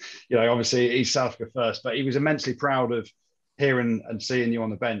you know obviously he's South Africa first." But he was immensely proud of hearing and seeing you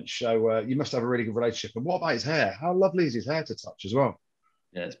on the bench. So you must have a really good relationship. And what about his hair? How lovely is his hair to touch as well?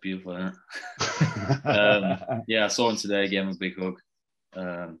 Yeah, it's beautiful, isn't it? Yeah, I saw him today, gave him a big hug.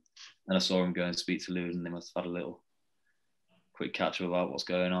 And I saw him go and speak to Lou, and they must have had a little quick catch up about what's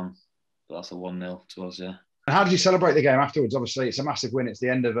going on. But that's a 1-0 to us, yeah. And how did you celebrate the game afterwards? Obviously, it's a massive win. It's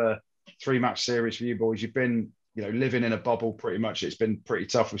the end of a 3-match series for you boys. You've been, you know, living in a bubble pretty much. It's been pretty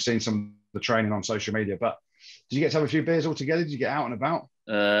tough. We've seen some of the training on social media, but did you get to have a few beers all together? Did you get out and about?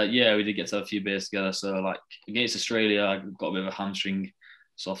 Yeah, we did get to have a few beers together. So, like, against Australia, I got a bit of a hamstring,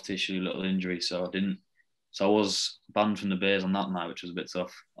 soft tissue, little injury. So I was banned from the beers on that night, which was a bit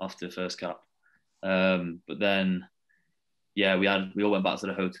tough after the first cap. But then, yeah, we all went back to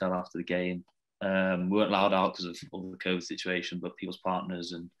the hotel after the game. We weren't allowed out because of all the COVID situation, but people's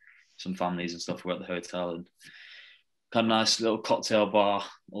partners and some families and stuff were at the hotel, and had a nice little cocktail bar.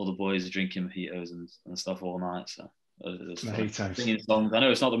 All the boys are drinking mojitos and stuff all night. So it was singing songs. I know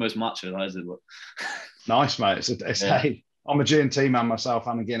it's not the most macho, is it? But nice, mate. It's yeah. Hey, I'm a G&T man myself.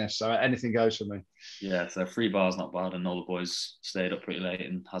 I'm a Guinness, so anything goes for me. Yeah, so 3 bars not bad, and all the boys stayed up pretty late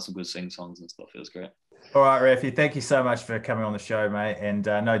and had some good sing songs and stuff. It was great. All right, Raffi, thank you so much for coming on the show, mate. And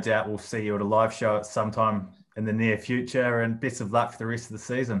no doubt we'll see you at a live show at some time in the near future. And best of luck for the rest of the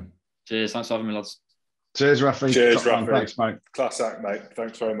season. Cheers. Thanks for having me, lads. Cheers, Raffi. Cheers, Raffi. Thanks, mate. Class act, mate.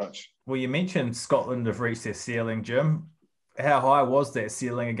 Thanks very much. Well, you mentioned Scotland have reached their ceiling, Jim. How high was that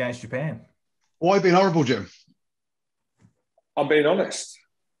ceiling against Japan? Why been horrible, Jim? I'm being honest,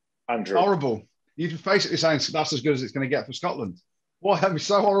 Andrew. Horrible. You're basically saying that's as good as it's going to get for Scotland. Why are we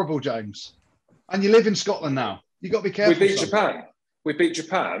so horrible, James? And you live in Scotland now. You've got to be careful. We beat Japan. We beat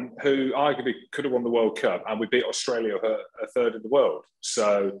Japan, who arguably could have won the World Cup, and we beat Australia, who are a third in the world.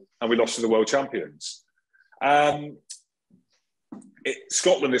 So, and we lost to the world champions.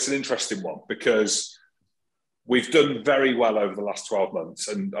 Scotland is an interesting one because we've done very well over the last 12 months.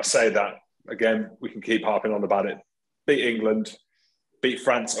 And I say that, again, we can keep harping on about it. Beat England, beat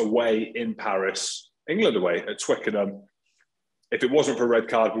France away in Paris, England away at Twickenham. If it wasn't for a red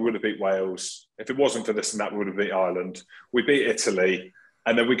card, we would have beat Wales. If it wasn't for this and that, we would have beat Ireland. We beat Italy.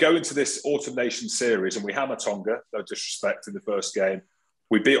 And then we go into this Autumn Nations series and we hammer Tonga, no disrespect, in the first game.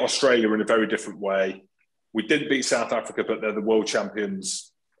 We beat Australia in a very different way. We didn't beat South Africa, but they're the world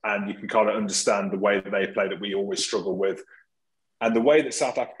champions. And you can kind of understand the way that they play that we always struggle with. And the way that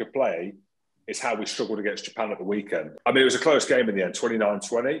South Africa play is how we struggled against Japan at the weekend. I mean, it was a close game in the end,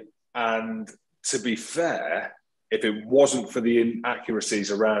 29-20. And to be fair, if it wasn't for the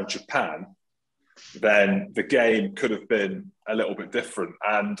inaccuracies around Japan, then the game could have been a little bit different.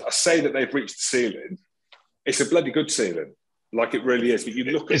 And I say that they've reached the ceiling. It's a bloody good ceiling. Like it really is. But you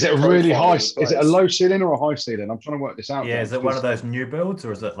look at is it a really high? Is it a low ceiling or a high ceiling? I'm trying to work this out. Yeah, is it one of those new builds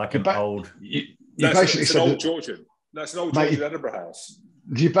or is it like an old? It's an old Georgian. No, it's an old Georgian Edinburgh House.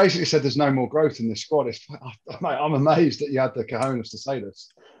 You basically said there's no more growth in this squad. Mate, I'm amazed that you had the cojones to say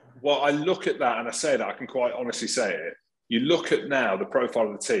this. Well, I look at that and I say that, I can quite honestly say it. You look at now the profile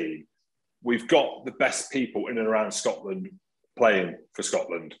of the team, we've got the best people in and around Scotland playing for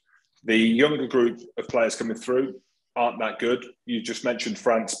Scotland. The younger group of players coming through aren't that good. You just mentioned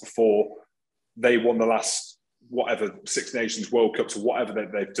France before. They won the last, Six Nations World Cups or whatever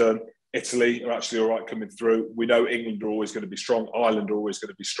they've done. Italy are actually all right coming through. We know England are always going to be strong. Ireland are always going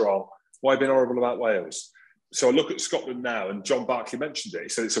to be strong. Why being horrible about Wales? So I look at Scotland now, and John Barclay mentioned it. He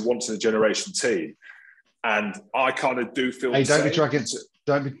said it's a once-in-a-generation team. And I kind of do feel... Hey, don't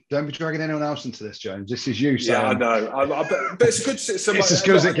be dragging anyone else into this, James. This is you saying... Yeah, I know. But it's good. It's as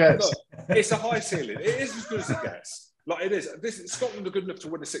good as it gets. Look, it's a high ceiling. It is as good as it gets. Like it is. Scotland are good enough to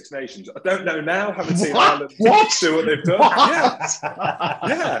win the Six Nations. I don't know now, having seen Ireland do what they've done.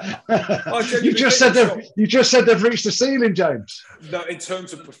 Yeah. You just said they've reached the ceiling, James. No, in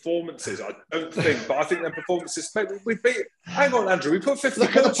terms of performances, I don't think. But I think their performances. We beat. Hang on, Andrew. We put 50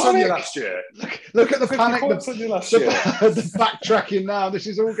 points on you last year. Look at the panic. The backtracking now. This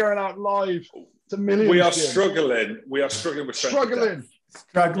is all going out live to millions. We are struggling. We are struggling with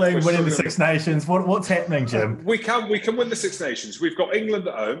Struggling winning the Six Nations. What's happening, Jim? We can win the Six Nations. We've got England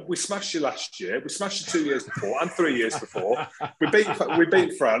at home. We smashed you last year. We smashed you 2 years before and 3 years before. We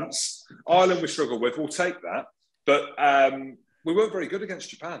beat France. Ireland we struggled with. We'll take that. But we weren't very good against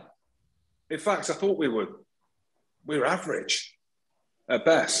Japan. In fact, I thought we were average at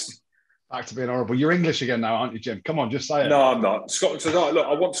best. Back to being horrible. You're English again now, aren't you, Jim? Come on, just say it. No, I'm not. Scotland. Look,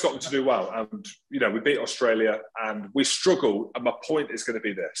 I want Scotland to do well, and we beat Australia, and we struggle. And my point is going to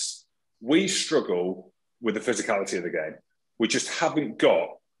be this: we struggle with the physicality of the game. We just haven't got,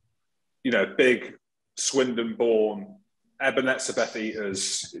 big Swindon-born Ebenezer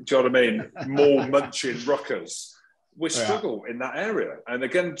eaters. Do you know what I mean? More munching ruckers. We struggle in that area, and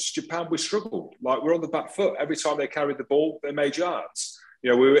against Japan, we struggled. Like we're on the back foot every time they carried the ball. They made yards.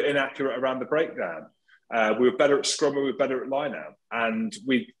 We were inaccurate around the breakdown. We were better at scrum, we were better at line-out. And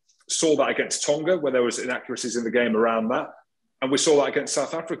we saw that against Tonga, where there was inaccuracies in the game around that. And we saw that against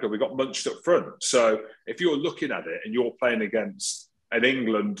South Africa. We got munched up front. So if you're looking at it and you're playing against an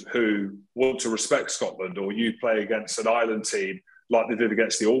England who want to respect Scotland, or you play against an Ireland team like they did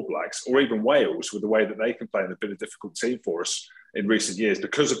against the All Blacks, or even Wales with the way that they can play, and they've been a difficult team for us in recent years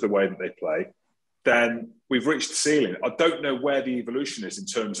because of the way that they play, then we've reached the ceiling. I don't know where the evolution is in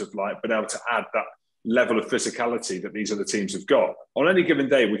terms of being able to add that level of physicality that these other teams have got. On any given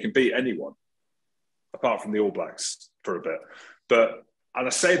day, we can beat anyone, apart from the All Blacks for a bit. And I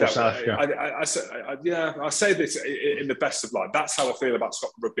say that, I say this in the best of light. That's how I feel about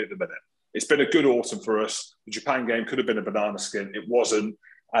Scotland rugby at the minute. It's been a good autumn for us. The Japan game could have been a banana skin. It wasn't.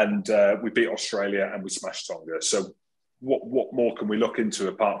 And we beat Australia and we smashed Tonga. So what more can we look into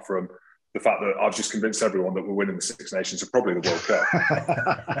apart from the fact that I've just convinced everyone that we're winning the Six Nations and probably the World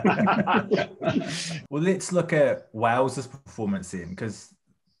Cup. Well, let's look at Wales's performance then, because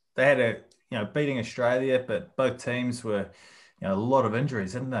they had beating Australia, but both teams were, a lot of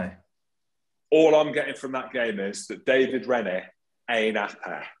injuries, didn't they? All I'm getting from that game is that David Rennie ain't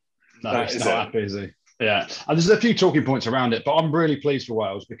happy. No, he's not happy, is he? Yeah. And there's a few talking points around it, but I'm really pleased for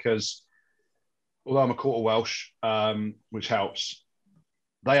Wales because, although I'm a quarter Welsh, which helps,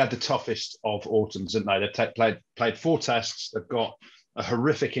 they had the toughest of autumns, didn't they? They've played 4 tests. They've got a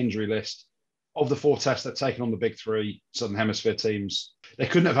horrific injury list. Of the 4 tests, they've taken on the big 3 Southern Hemisphere teams. They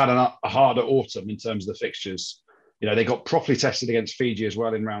couldn't have had a harder autumn in terms of the fixtures. They got properly tested against Fiji as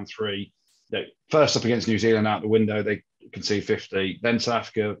well in round 3. First up against New Zealand out the window, they concede 50. Then South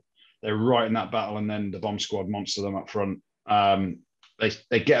Africa, they're right in that battle, and then the bomb squad monster them up front.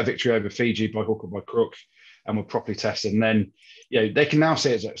 They get a victory over Fiji by hook or by crook, and were properly tested. And then, they can now see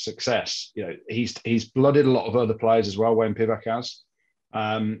it as a success. He's blooded a lot of other players as well, Wayne Pivac has.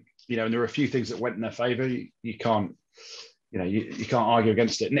 And there are a few things that went in their favour. You can't, you can't argue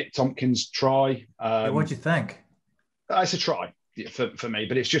against it. Nick Tompkins' try. What do you think? It's a try. for me.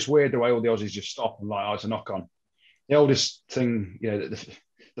 But it's just weird the way all the Aussies just stop and like, oh, it's a knock on. The oldest thing,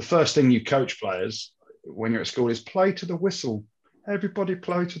 the first thing you coach players when you're at school is play to the whistle. Everybody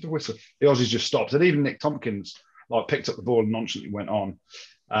play to the whistle. The Aussies just stopped, and even Nick Tompkins like picked up the ball and nonchalantly went on.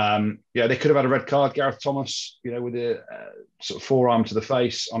 They could have had a red card. Gareth Thomas, with a sort of forearm to the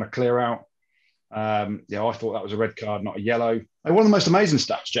face on a clear out. I thought that was a red card, not a yellow. And one of the most amazing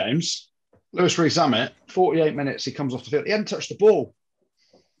stats, James, Lewis Rees-Zammit, 48 minutes, he comes off the field. He hadn't touched the ball.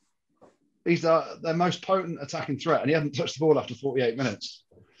 He's their most potent attacking threat, and he hadn't touched the ball after 48 minutes.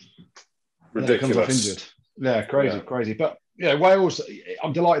 Ridiculous. He comes off injured. Yeah, crazy. But Wales,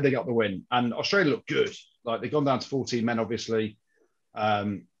 I'm delighted they got the win, and Australia looked good. Like they've gone down to 14 men, obviously.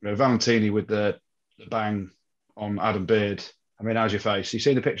 Valentini with the bang on Adam Beard. I mean, how's your face? You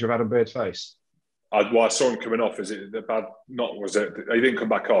see the picture of Adam Beard's face? I saw him coming off. Is it the bad? Not was it? He didn't come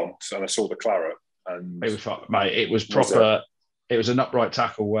back on, and I saw the claret. And it was mate. It was proper. It was an upright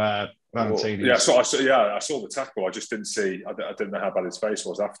tackle where Valentini. I saw the tackle. I just didn't see. I didn't know how bad his face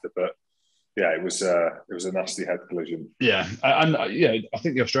was after, but it was a nasty head collision. Yeah, and I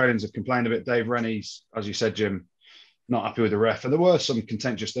think the Australians have complained a bit. Dave Rennie's, as you said, Jim, not happy with the ref, and there were some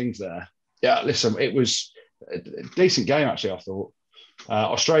contentious things there. Yeah, listen, it was a decent game actually. I thought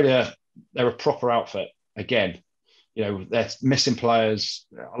Australia, they're a proper outfit again. They're missing players.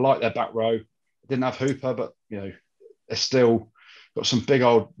 I like their back row. Didn't have Hooper, but they're still got some big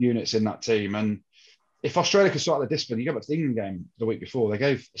old units in that team. And if Australia could sort out the discipline, you go back to the England game the week before, they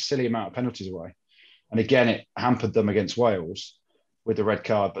gave a silly amount of penalties away. And again, it hampered them against Wales with the red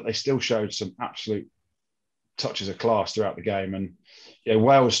card, but they still showed some absolute touches of class throughout the game. And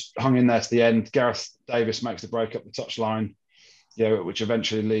Wales hung in there to the end. Gareth Davis makes the break up the touchline, which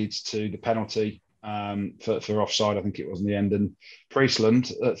eventually leads to the penalty for offside, I think it was in the end. And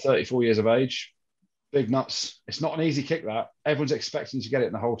Priestland, at 34 years of age, big nuts. It's not an easy kick, that. Everyone's expecting to get it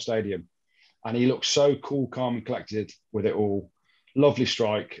in the whole stadium. And he looks so cool, calm and collected with it all. Lovely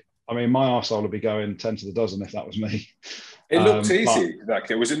strike. I mean, my arsehole would be going 10 to the dozen if that was me. It looked easy, that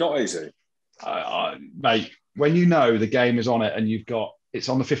kick. Was it not easy? Mate, when you know the game is on it and it's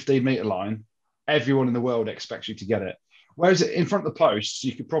on the 15-metre line, everyone in the world expects you to get it. Whereas in front of the posts,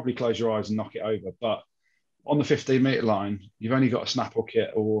 you could probably close your eyes and knock it over. But on the 15-metre line, you've only got to snap hook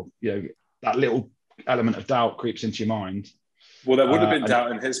it, or that little element of doubt creeps into your mind. Well, there would have been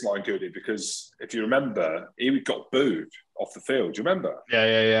doubt in his mind, Goody, because if you remember, he got booed off the field. Do you remember?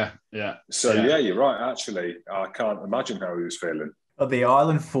 Yeah. So, you're right, actually. I can't imagine how he was feeling. But the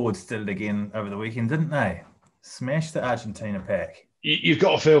Ireland forwards did it again over the weekend, didn't they? Smashed the Argentina pack. You've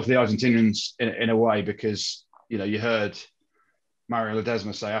got to feel for the Argentinians in a way, because, you heard Mario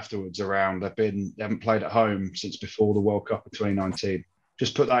Ledesma say afterwards around they haven't played at home since before the World Cup of 2019.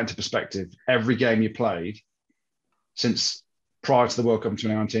 Just put that into perspective. Every game you played since prior to the World Cup in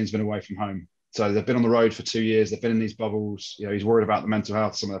 2019 has been away from home. So they've been on the road for 2 years. They've been in these bubbles. He's worried about the mental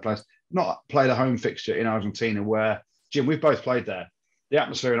health of some of their players. Not played a home fixture in Argentina where, Jim, we've both played there. The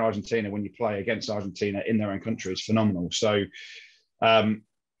atmosphere in Argentina when you play against Argentina in their own country is phenomenal. So,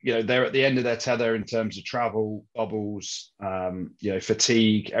 they're at the end of their tether in terms of travel, bubbles,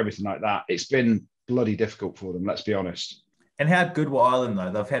 fatigue, everything like that. It's been bloody difficult for them, let's be honest. And how good were Ireland,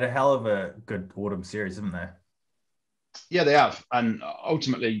 though? They've had a hell of a good autumn series, haven't they? Yeah, they have. And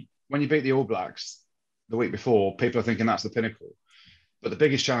ultimately, when you beat the All Blacks the week before, people are thinking that's the pinnacle. But the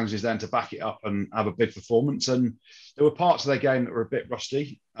biggest challenge is then to back it up and have a big performance. And there were parts of their game that were a bit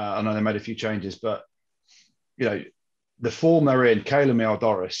rusty. I know they made a few changes, but, the form they're in, Caleb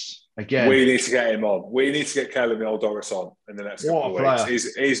Doris, again. We need to get him on. We need to get Caleb Doris on in the next couple of weeks.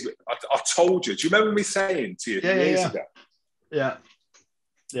 I told you. Do you remember me saying to you years ago? Yeah.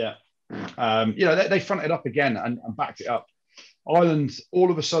 They fronted up again and backed it up. Ireland, all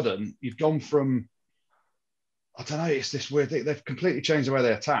of a sudden, you've gone from, I don't know, it's this weird thing. They've completely changed the way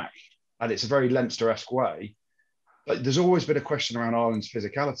they attack, and it's a very Leinster-esque way. But there's always been a question around Ireland's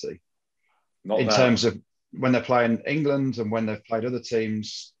physicality. In terms of when they're playing England and when they've played other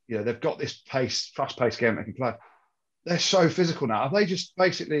teams, they've got this fast-paced game they can play. They're so physical now. Have they just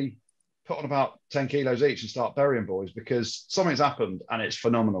basically put on about 10 kilos each and start burying boys? Because something's happened and it's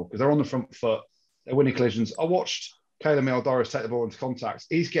phenomenal, because they're on the front foot, they're winning collisions. I watched Caleb Doris take the ball into contact.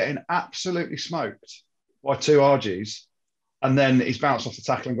 He's getting absolutely smoked by two RGs, and then he's bounced off the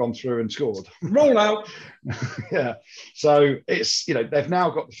tackle and gone through and scored. Roll out. Yeah. So it's, they've now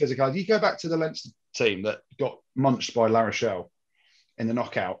got the physicality. You go back to the Leinster team that got munched by La Rochelle in the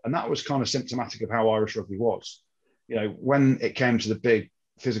knockout, and that was kind of symptomatic of how Irish rugby was. When it came to the big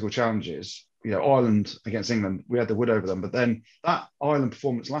physical challenges, Ireland against England, we had the wood over them. But then that Ireland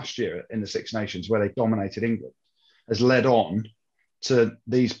performance last year in the Six Nations, where they dominated England, has led on to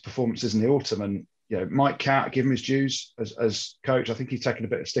these performances in the autumn. And Mike Catt, give him his dues as coach. I think he's taken a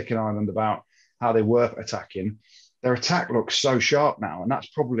bit of stick in Ireland about how they were attacking. Their attack looks so sharp now, and that's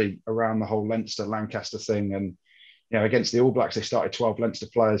probably around the whole Leinster-Lancaster thing. And against the All Blacks, they started 12 Leinster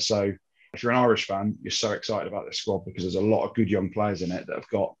players. So if you're an Irish fan, you're so excited about this squad because there's a lot of good young players in it that have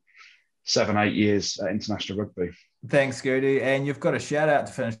got 7-8 years at international rugby. Thanks, Goody. And you've got a shout out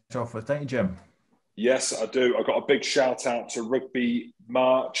to finish off with, don't you, Jim? Yes, I do. I've got a big shout out to Rugby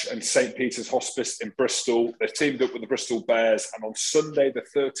March and St. Peter's Hospice in Bristol. They've teamed up with the Bristol Bears, and on Sunday, the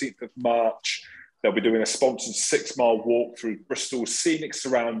 13th of March, they'll be doing a sponsored 6-mile walk through Bristol's scenic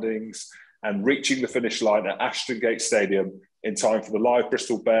surroundings and reaching the finish line at Ashton Gate Stadium in time for the live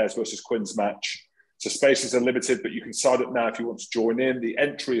Bristol Bears versus Quins match. So spaces are limited, but you can sign up now if you want to join in. The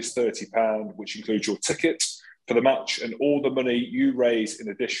entry is £30, which includes your ticket for the match, and all the money you raise in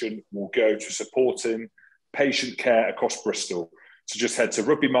addition will go to supporting patient care across Bristol. So just head to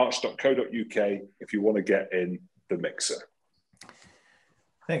rugbymarch.co.uk if you want to get in the mixer.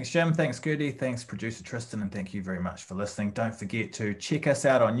 Thanks, Jim. Thanks, Goody. Thanks, producer Tristan. And thank you very much for listening. Don't forget to check us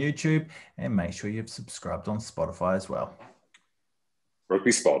out on YouTube and make sure you've subscribed on Spotify as well.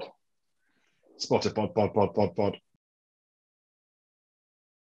 Rugby Spod. Spotted pod.